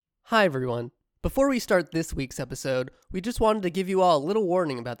Hi everyone. Before we start this week's episode, we just wanted to give you all a little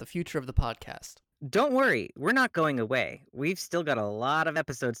warning about the future of the podcast. Don't worry, we're not going away. We've still got a lot of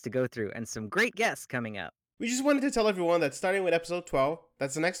episodes to go through and some great guests coming up. We just wanted to tell everyone that starting with episode 12,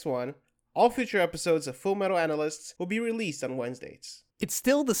 that's the next one, all future episodes of Full Metal Analysts will be released on Wednesdays. It's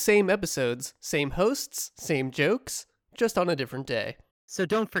still the same episodes, same hosts, same jokes, just on a different day. So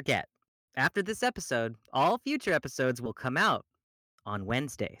don't forget, after this episode, all future episodes will come out on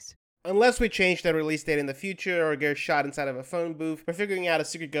Wednesdays. Unless we change the release date in the future or get shot inside of a phone booth for figuring out a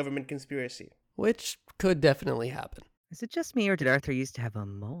secret government conspiracy. Which could definitely happen. Is it just me or did Arthur used to have a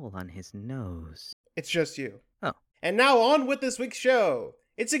mole on his nose? It's just you. Oh. And now on with this week's show.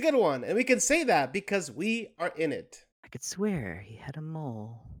 It's a good one, and we can say that because we are in it. I could swear he had a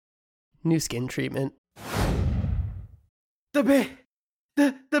mole. New skin treatment. The bay!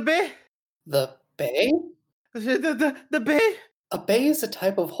 The bay! The bay? The bay! A bay is a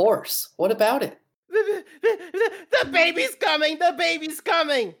type of horse. What about it? The baby's coming! The baby's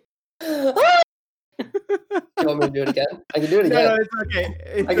coming! You want me to do it again? I can do it again. No, it's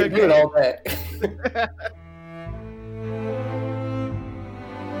okay. I can do it all day.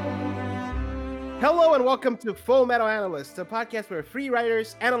 Hello and welcome to Full Metal Analysts, a podcast where free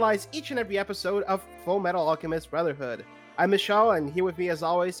writers analyze each and every episode of Full Metal Alchemist Brotherhood. I'm Michelle, and here with me as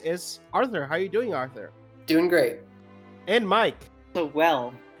always is Arthur. How are you doing, Arthur? Doing great. And Mike. So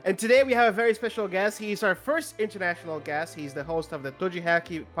well. And today we have a very special guest. He's our first international guest. He's the host of the Toji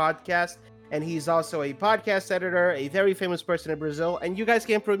Haki podcast, and he's also a podcast editor, a very famous person in Brazil. And you guys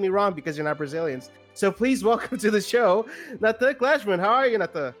can't prove me wrong because you're not Brazilians. So please welcome to the show, Nata Clashman. How are you,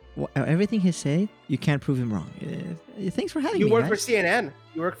 Nata? Well, everything he said, you can't prove him wrong. Thanks for having me. You work for guys. CNN.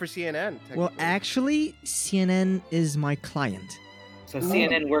 You work for CNN. Well, actually, CNN is my client. So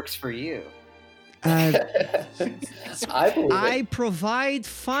CNN works for you. Uh, I believe I it. provide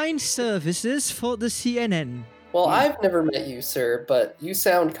fine services for the CNN. Well, I've never met you, sir, but you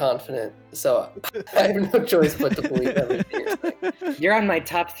sound confident, so I have no choice but to believe everything you're saying. You're on my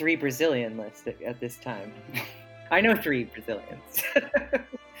top 3 Brazilian list at this time. I know 3 Brazilians.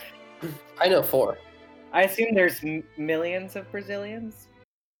 I know 4. I assume there's millions of Brazilians.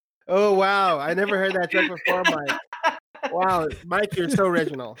 Oh, wow. I never heard that joke before, Mike. Wow, Mike, you're so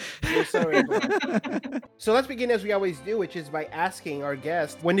original. You're so original. So let's begin as we always do, which is by asking our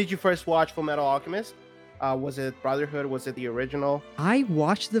guest, when did you first watch Full Metal Alchemist? Was it Brotherhood? Was it the original? I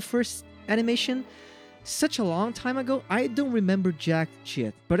watched the first animation such a long time ago. I don't remember jack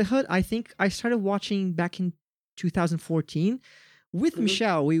shit. Brotherhood, I think I started watching back in 2014 with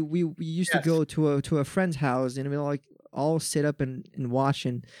Michelle. We used to go to a friend's house and we like all sit up and watch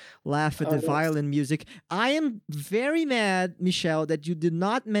and laugh at the violin music. I am very mad, Michelle, that you did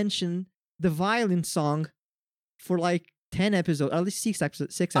not mention the violin song for like 10 episodes, at least 6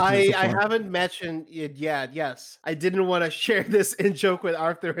 episodes. I haven't mentioned it yet. Yes, I didn't want to share this in joke with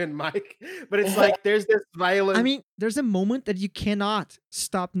Arthur and Mike, but it's like there's this violin. I mean, there's a moment that you cannot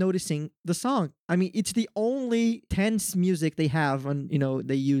stop noticing the song. I mean, it's the only tense music they have on,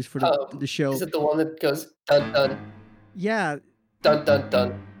 they use for the show. Is it the one that goes dun dun Yeah. dun dun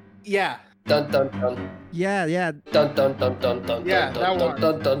dun Yeah. dun dun dun Yeah. dun dun dun dun dun Yeah, dun that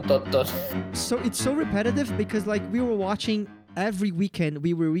dun dun dun dun? So it's so repetitive because like we were watching every weekend,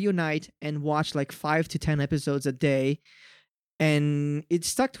 we would reunite and watch like 5 to 10 episodes a day. And it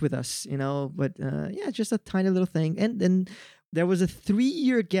stuck with us, but just a tiny little thing. And then there was a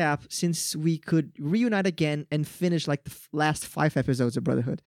 3-year gap since we could reunite again and finish like the last 5 episodes of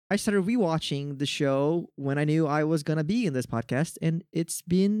Brotherhood. I started rewatching the show when I knew I was going to be in this podcast, and it's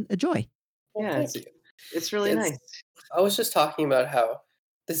been a joy. Well, Yeah, thank you. It's really nice. I was just talking about how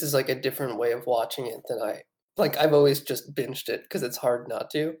this is like a different way of watching it than I've always just binged it because it's hard not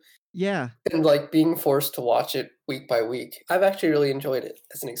to. Yeah. And like being forced to watch it week by week, I've actually really enjoyed it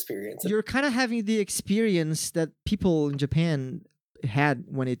as an experience. You're kind of having the experience that people in Japan had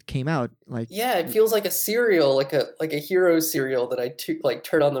when it came out. Like, Yeah, it feels like a serial, like a hero serial that I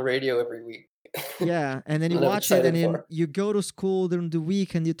turn on the radio every week. yeah, and then you That I'm watch it, and excited then for. you go to school during the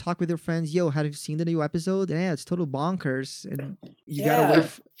week, and you talk with your friends. Yo, have you seen the new episode? Yeah, it's total bonkers, and you gotta Yeah. wait.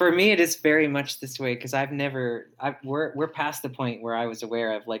 For me, it is very much this way because we're past the point where I was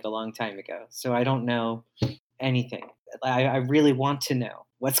aware of like a long time ago. So I don't know anything. I really want to know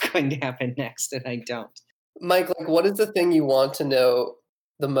what's going to happen next, and I don't. Mike, like, what is the thing you want to know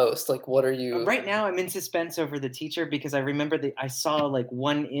the most? Like, what are you? Right now, I'm in suspense over the teacher because I remember that I saw like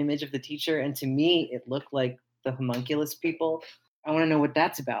one image of the teacher, and to me, it looked like the homunculus people. I want to know what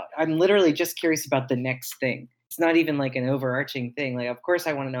that's about. I'm literally just curious about the next thing. It's not even like an overarching thing. Like, of course,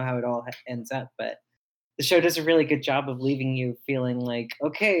 I want to know how it all ends up, but the show does a really good job of leaving you feeling like,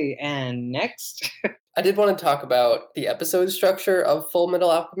 okay, and next. I did want to talk about the episode structure of Full Metal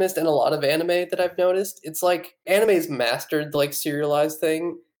Alchemist and a lot of anime that I've noticed. It's like anime's mastered the like serialized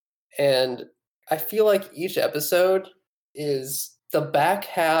thing, and I feel like each episode is the back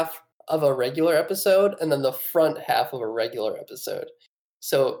half of a regular episode and then the front half of a regular episode.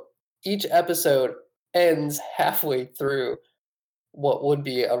 So each episode ends halfway through what would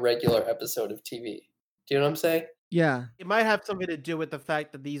be a regular episode of TV. Do you know what I'm saying? Yeah. It might have something to do with the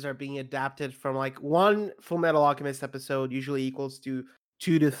fact that these are being adapted from like one Full Metal Alchemist episode usually equals to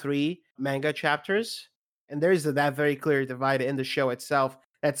 2 to 3 manga chapters. And there's that very clear divide in the show itself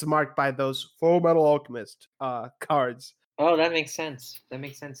that's marked by those Full Metal Alchemist cards. Oh, that makes sense. That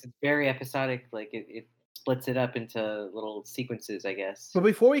makes sense. It's very episodic. Like it splits it up into little sequences, I guess. But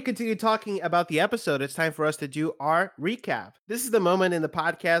before we continue talking about the episode, it's time for us to do our recap. This is the moment in the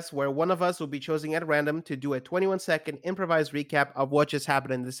podcast where one of us will be chosen at random to do a 21-second improvised recap of what just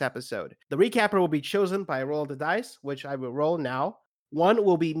happened in this episode. The recapper will be chosen by a roll of the dice, which I will roll now. 1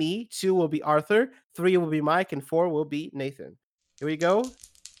 will be me, 2 will be Arthur, 3 will be Mike, and 4 will be Nathan. Here we go.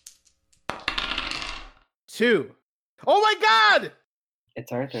 2. Oh my God!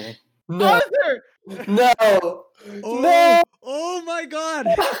 It's Arthur. No, Arthur! no, Oh, no. oh my god.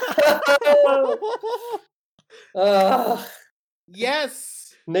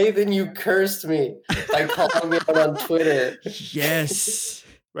 Yes! Nathan, you cursed me by calling me out on Twitter. Yes.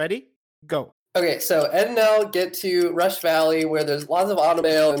 Ready? Go. Okay, so Ed and Elle get to Rush Valley where there's lots of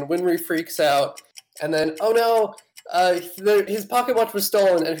automail and Winry freaks out. And then, oh no, his pocket watch was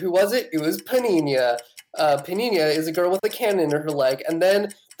stolen. And who was it? It was Panina. Panina is a girl with a cannon in her leg. And then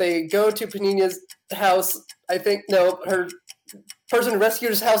they go to Panina's house. I think, no, her person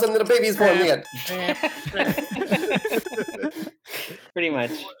rescued his house and then a baby is born in the end. Pretty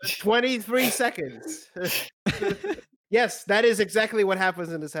much. 23 seconds. Yes, that is exactly what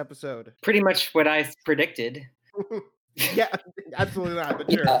happens in this episode. Pretty much what I predicted. Yeah, absolutely not,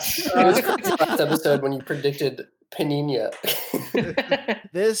 but sure. Yeah, it was crazy last episode when you predicted Panina.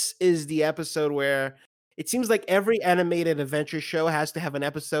 This is the episode where it seems like every animated adventure show has to have an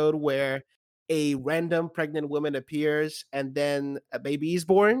episode where a random pregnant woman appears and then a baby is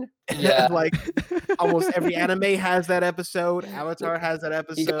born. Yeah. Like almost every anime has that episode. Avatar has that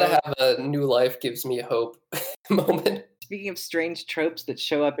You gotta episode. have a new life gives me hope moment. Speaking of strange tropes that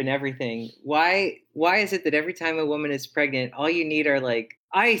show up in everything, why is it that every time a woman is pregnant, all you need are like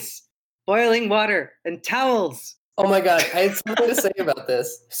ice, boiling water, and towels? Oh my god, I had something to say about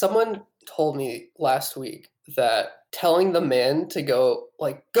this. Someone told me last week that telling the man to go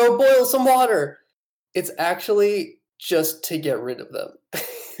boil some water, it's actually just to get rid of them.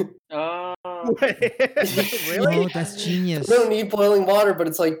 Oh, Really? Oh, that's genius. They don't need boiling water, but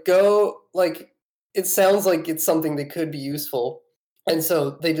it's like it sounds like it's something that could be useful. And so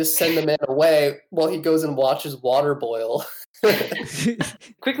they just send the man away while he goes and watches water boil.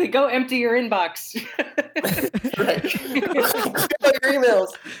 quickly go empty your inbox. Right. Check your emails.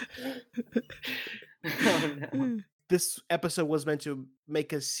 Oh, no. This episode was meant to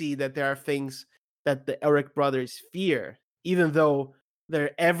make us see that there are things that the Eric brothers fear, even though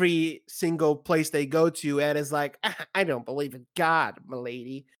they're every single place they go to, Ed is like, I don't believe in God,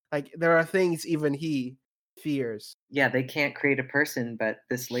 milady. Like there are things even he fears. Yeah, they can't create a person, but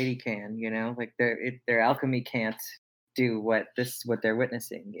this lady can. You know, like their alchemy can't do what they're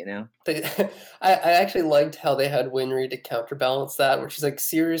witnessing. You know. I actually liked how they had Winry to counterbalance that, where she's like,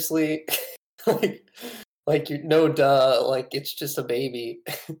 seriously, like you no duh, like it's just a baby.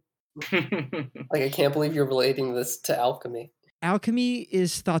 Like I can't believe you're relating this to alchemy. Alchemy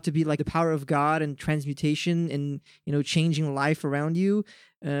is thought to be like the power of God and transmutation and, changing life around you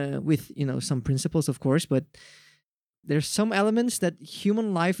with, some principles, of course. But there's some elements that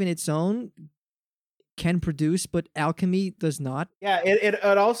human life in its own can produce, but alchemy does not. Yeah, it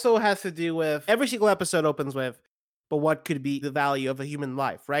also has to do with every single episode opens with, but what could be the value of a human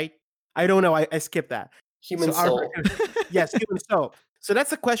life, right? I don't know. I skipped that. Human So soul. Yes, human soul. So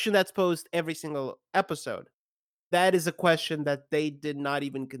that's a question that's posed every single episode. That is a question that they did not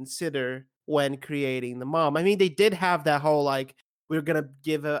even consider when creating the mom. I mean, they did have that whole we're gonna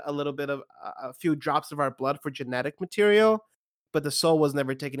give a little bit of a few drops of our blood for genetic material, but the soul was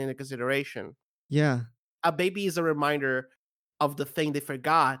never taken into consideration. Yeah. A baby is a reminder of the thing they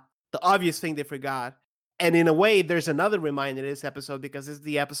forgot, the obvious thing they forgot. And in a way, there's another reminder in this episode because it's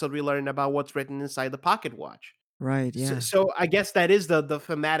the episode we learn about what's written inside the pocket watch. Right. Yeah. So I guess that is the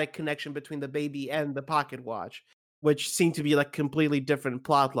thematic connection between the baby and the pocket watch, which seem to be like completely different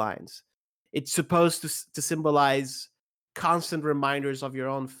plot lines. It's supposed to symbolize constant reminders of your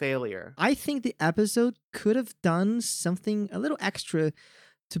own failure. I think the episode could have done something a little extra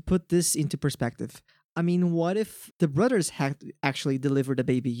to put this into perspective. I mean, what if the brothers had actually delivered a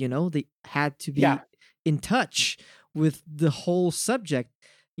baby? You know, they had to be Yeah. in touch with the whole subject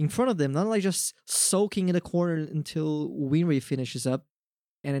in front of them, not like just soaking in a corner until Winry finishes up.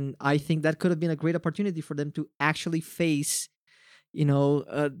 And I think that could have been a great opportunity for them to actually face,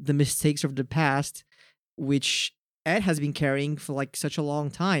 the mistakes of the past, which Ed has been carrying for like such a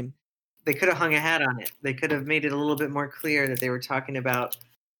long time. They could have hung a hat on it. They could have made it a little bit more clear that they were talking about,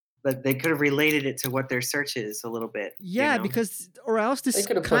 but they could have related it to what their search is a little bit. Yeah, because or else this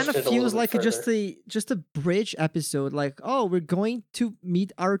could have kind pushed of it a little feels bit like just further. a bridge episode. Like, oh, we're going to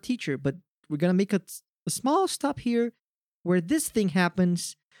meet our teacher, but we're gonna make a small stop here where this thing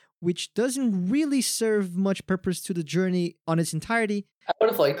happens, which doesn't really serve much purpose to the journey on its entirety. I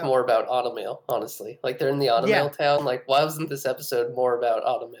would have liked more about Automail, honestly. Like, they're in the Automail town. Like, why wasn't this episode more about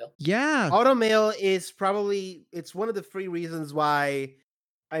Automail? Yeah, Automail is probably it's one of the 3 reasons why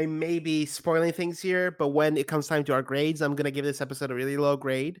I may be spoiling things here, but when it comes time to our grades, I'm gonna give this episode a really low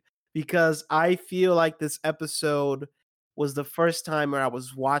grade because I feel like this episode was the first time where I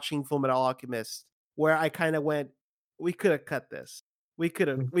was watching Full Metal Alchemist where I kind of went, we could have cut this. We could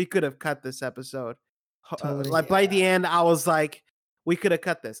have cut this episode. Totally. Like by the end, I was like, we could have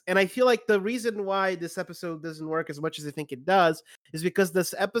cut this. And I feel like the reason why this episode doesn't work as much as I think it does is because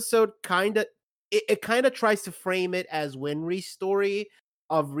this episode kind of tries to frame it as Winry's story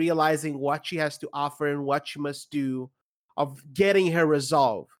of realizing what she has to offer and what she must do, of getting her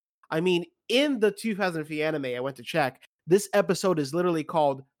resolve. I mean, in the 2003 anime, I went to check, this episode is literally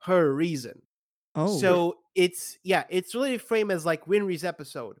called Her Reason. Oh, So it's really framed as like Winry's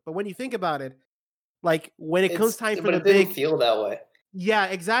episode. But when you think about it, like when it comes time for but the it didn't big, feel that way. yeah,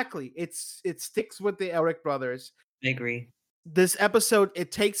 exactly. It sticks with the Eric brothers. I agree. This episode,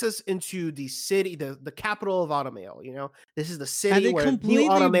 it takes us into the city, the capital of Automail. You know, this is the and city they where new completely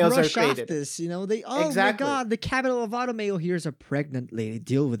Automails are brush off created. this. They Exactly. my god, the capital of Automail here is a pregnant lady.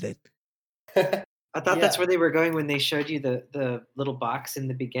 Deal with it. I thought that's Yeah. where they were going when they showed you the little box in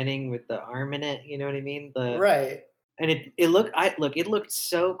the beginning with the arm in it. You know what I mean? Right. And it looked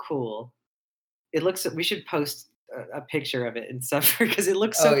so cool. It looks. We should post a picture of it and stuff because it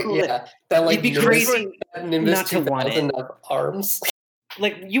looks so cool. Yeah. That like You'd be Nimbus, crazy that Nimbus not to want it. 2000 of arms.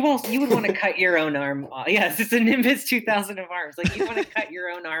 Like you would want to cut your own arm off. Yes, it's a Nimbus 2000 of arms. Like you want to cut your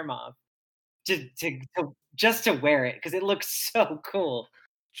own arm off just to wear it because it looks so cool.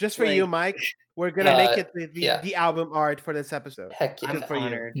 Just for you, Mike, we're gonna make it the album art for this episode. Heck yeah. I'm for you.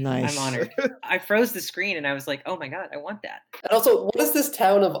 honored. Nice. I'm honored. I froze the screen and I was like, oh my god, I want that. And also, what is this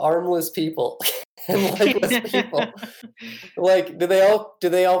town of armless people and legless people? Like, do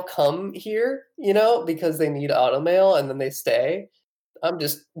they all come here? Because they need Automail and then they stay. I'm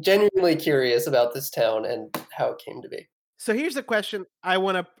just genuinely curious about this town and how it came to be. So here's the question I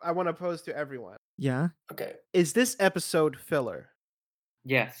wanna pose to everyone: Yeah, Okay. is this episode filler?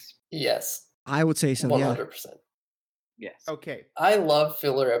 Yes. Yes. I would say so. Yeah. 100%. Yes. Okay. I love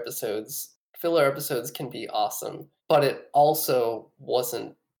filler episodes. Filler episodes can be awesome, but it also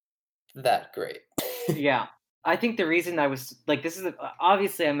wasn't that great. Yeah. I think the reason I was like, this is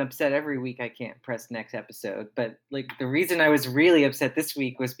obviously I'm upset every week I can't press next episode, but like the reason I was really upset this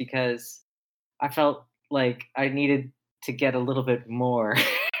week was because I felt like I needed to get a little bit more.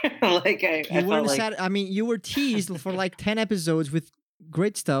 Like I You felt weren't like sad. I mean, you were teased for like 10 episodes with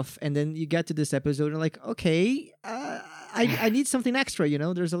great stuff, and then you get to this episode and like, okay, I need something extra.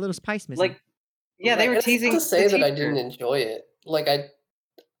 There's a little spice missing. like yeah, they were It's not teasing to say the that I teacher. didn't enjoy it. Like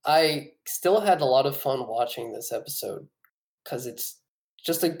I still had a lot of fun watching this episode because it's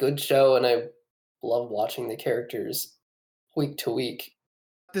just a good show, and I love watching the characters week to week.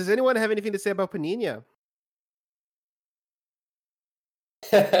 Does anyone have anything to say about Panina?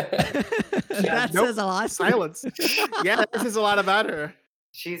 That Nope. says a lot. Silence. Yeah, this is a lot about her.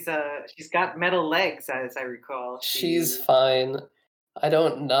 She's got metal legs, as I recall. She's fine. I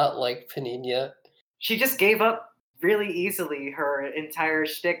don't not like Panina. She just gave up really easily her entire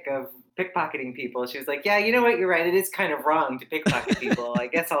shtick of pickpocketing people. She was like, yeah, you know what, you're right, it is kind of wrong to pickpocket people. I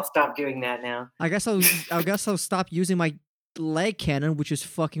guess I'll stop doing that now. I guess I'll stop using my leg cannon, which is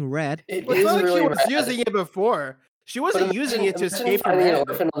fucking red. It But is it's not like really she was rad. using it before. She wasn't But using it to imagine escape from finding an Red.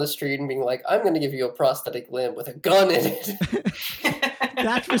 orphan on the street and being like, I'm going to give you a prosthetic limb with a gun in it.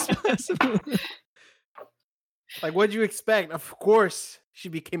 That's responsible. Like, what'd you expect? Of course, she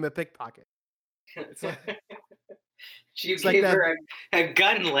became a pickpocket. It's like, She It's like gave that- her a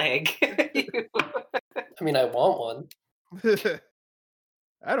gun leg. I mean, I want one.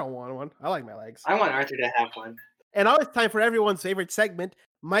 I don't want one. I like my legs. I want Arthur to have one. And now it's time for everyone's favorite segment,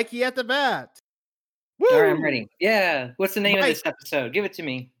 Mikey at the Bat. All right, I'm Woo! ready. Yeah. What's the name of Mike. this episode? Give it to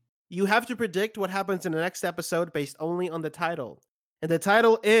me. You have to predict what happens in the next episode based only on the title. And the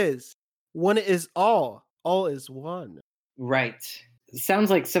title is One is All is One. Right. Sounds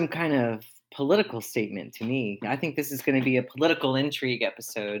like some kind of political statement to me. I think this is going to be a political intrigue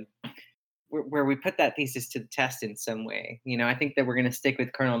episode where we put that thesis to the test in some way. You know, I think that we're going to stick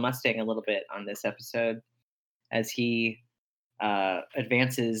with Colonel Mustang a little bit on this episode as he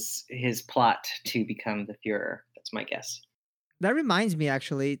advances his plot to become the Führer. That's my guess. That reminds me,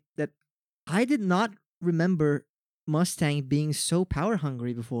 actually, that I did not remember Mustang being so power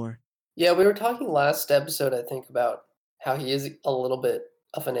hungry before. Yeah, we were talking last episode, I think, about how he is a little bit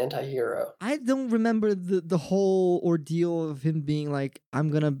of an anti-hero. I don't remember the whole ordeal of him being like, I'm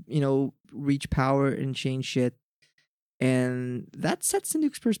gonna, reach power and change shit. And that sets a new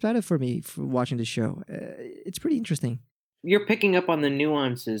perspective for me for watching the show. It's pretty interesting. You're picking up on the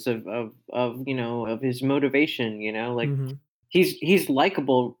nuances of his motivation, like Mhm. he's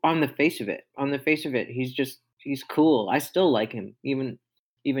likable on the face of it. On the face of it, he's cool. I still like him even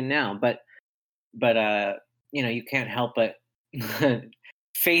now, but you can't help but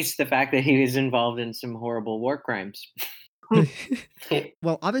face the fact that he was involved in some horrible war crimes.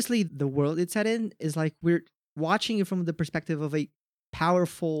 Well, obviously, the world it's set in is like we're watching it from the perspective of a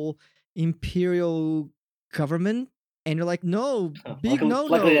powerful imperial government, and you're like, no, big no.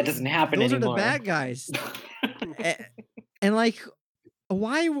 Luckily, that doesn't happen Those anymore. are the bad guys. And like,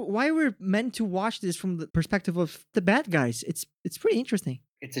 why we're meant to watch this from the perspective of the bad guys? It's pretty interesting.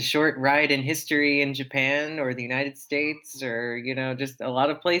 It's a short ride in history in Japan or the United States, or just a lot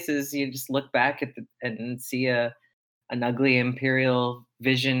of places. You just look back and see an ugly imperial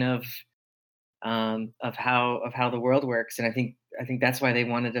vision of how the world works, and I think that's why they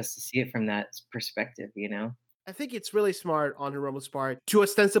wanted us to see it from that perspective. I think it's really smart on Hiromu's part to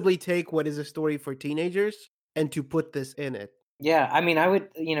ostensibly take what is a story for teenagers and to put this in it. Yeah, I mean, I would,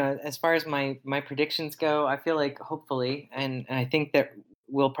 as far as my predictions go, I feel like hopefully, and I think that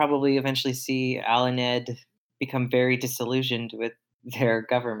we'll probably eventually see Al and Ed become very disillusioned with their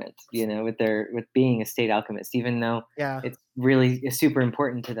government, with being a state alchemist, even though it's really super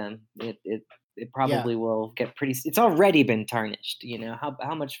important to them. It probably will get pretty. It's already been tarnished.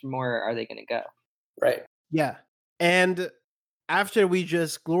 How much more are they going to go? Right. Yeah. And after we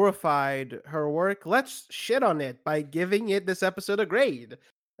just glorified her work, let's shit on it by giving it this episode a grade.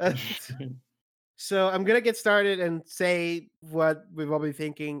 So I'm going to get started and say what we've all been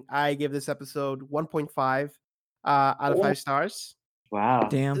thinking. I give this episode 1.5 out of 5 stars. Wow.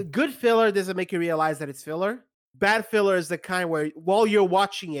 Damn. Good filler doesn't make you realize that it's filler. Bad filler is the kind where while you're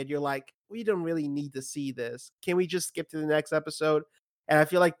watching it, you're like, we don't really need to see this. Can we just skip to the next episode? And I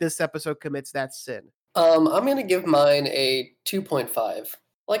feel like this episode commits that sin. I'm going to give mine a 2.5.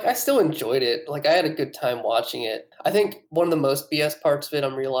 Like, I still enjoyed it. Like, I had a good time watching it. I think one of the most BS parts of it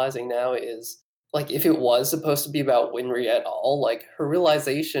I'm realizing now is, like, if it was supposed to be about Winry at all, like, her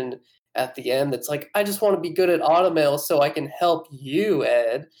realization at the end, it's like, I just want to be good at automail so I can help you,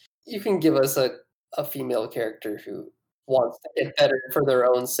 Ed. You can give us a female character who wants to get better for their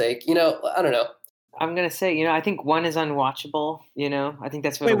own sake. I don't know. I'm gonna say, I think 1 is unwatchable. I think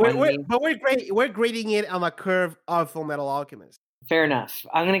that's what. Wait, we're grading it on a curve of Full Metal Alchemist. Fair enough.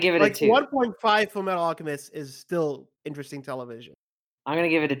 I'm gonna give it a 2. 1.5 Full Metal Alchemist is still interesting television. I'm gonna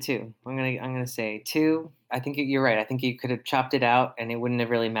give it a 2. I'm gonna say 2. I think you're right. I think you could have chopped it out, and it wouldn't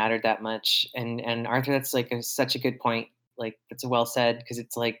have really mattered that much. And Arthur, that's like such a good point. Like, that's well said, because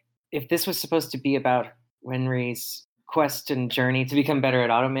it's like, if this was supposed to be about Winry's quest and journey to become better at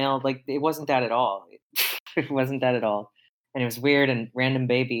automail, like, it wasn't that at all. It wasn't that at all, and it was weird and random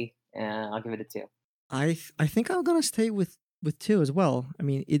baby. I'll give it a 2. I think I'm gonna stay with 2 as well. I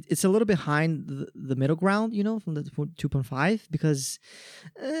mean, it's a little behind the middle ground, from the 2.5, because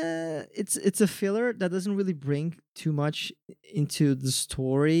it's a filler that doesn't really bring too much into the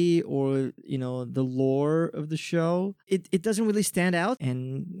story or the lore of the show. It doesn't really stand out,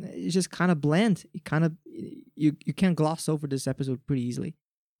 and it's just kind of bland. It kind of you can't gloss over this episode pretty easily.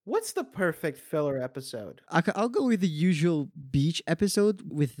 What's the perfect filler episode? I'll go with the usual beach episode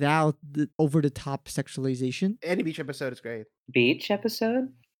without the over-the-top sexualization. Any beach episode is great. Beach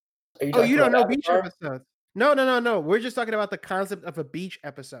episode? Oh, you don't know beach episodes? No. We're just talking about the concept of a beach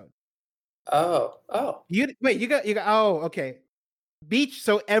episode. Oh. You got. Oh, okay. Beach.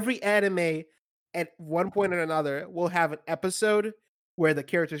 So every anime, at one point or another, will have an episode where the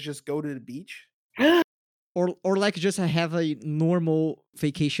characters just go to the beach. Or like just have a normal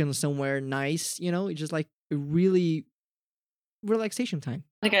vacation somewhere nice, it's just like a really relaxation time.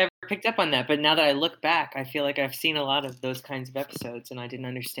 I don't think I ever picked up on that, but now that I look back, I feel like I've seen a lot of those kinds of episodes, and I didn't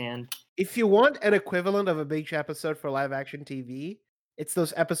understand. If you want an equivalent of a binge episode for live action TV, it's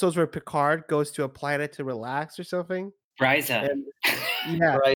those episodes where Picard goes to a planet to relax or something. Ryza. And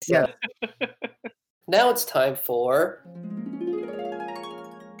yeah, Right. yeah. Now it's time for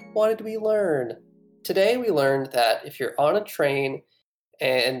What Did We Learn? Today we learned that if you're on a train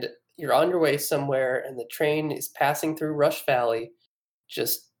and you're on your way somewhere and the train is passing through Rush Valley,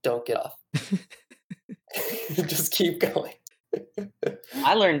 just don't get off. Just keep going.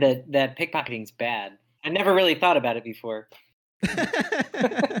 I learned that pickpocketing's bad. I never really thought about it before.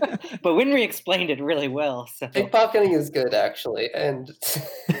 But Winry explained it really well. So Pickpocketing is good, actually, and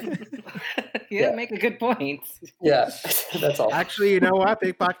you make a good point. yeah, that's all. Actually, you know what?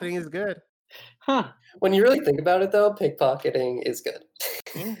 Pickpocketing is good. Huh. When you really think about it, though, pickpocketing is good.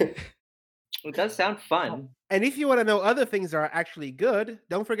 It does sound fun. And if you want to know other things that are actually good,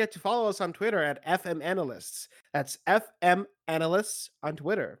 don't forget to follow us on Twitter at FM Analysts. That's FM Analysts on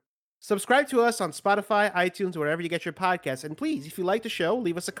Twitter. Subscribe to us on Spotify, iTunes, wherever you get your podcasts. And please, if you like the show,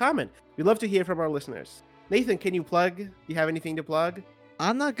 leave us a comment. We'd love to hear from our listeners. Nathan, can you plug? Do you have anything to plug?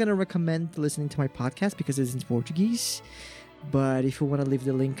 I'm not gonna recommend listening to my podcast because it's in Portuguese. But if you want to leave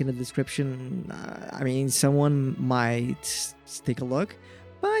the link in the description, I mean, someone might take a look.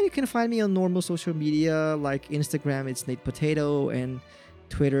 But you can find me on normal social media like Instagram, it's Nate Potato, and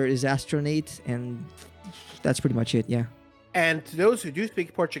Twitter is Astronate, and that's pretty much it, yeah. And to those who do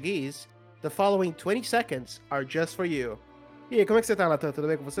speak Portuguese, the following 20 seconds are just for you. E aí, como é que você tá, Natan? Tudo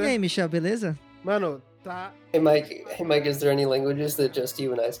bem com E você? aí, Michel, beleza? Mano, tá... Hey Mike, is there any languages that just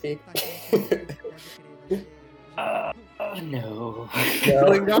you and I speak? No.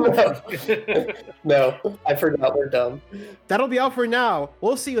 No, I forgot we're dumb. That'll be all for now.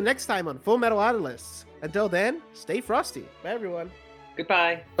 We'll see you next time on Full Metal Analysts. Until then, stay frosty. Bye, everyone.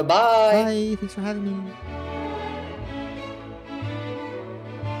 Goodbye. Bye-bye. Bye, thanks for having me.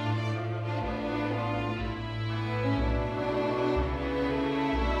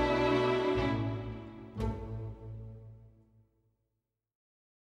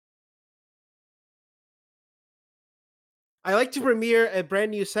 I like to premiere a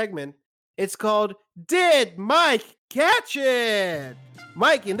brand new segment. It's called Did Mike Catch It?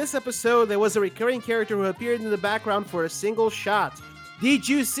 Mike, in this episode, there was a recurring character who appeared in the background for a single shot. Did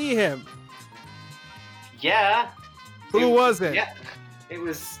you see him? Yeah. Who was it? Yeah. It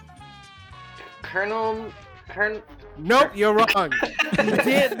was Colonel. Nope, you're wrong. He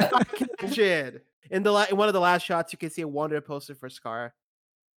did not catch it. In one of the last shots, you can see a Wonder poster for Scar.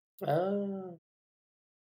 Oh.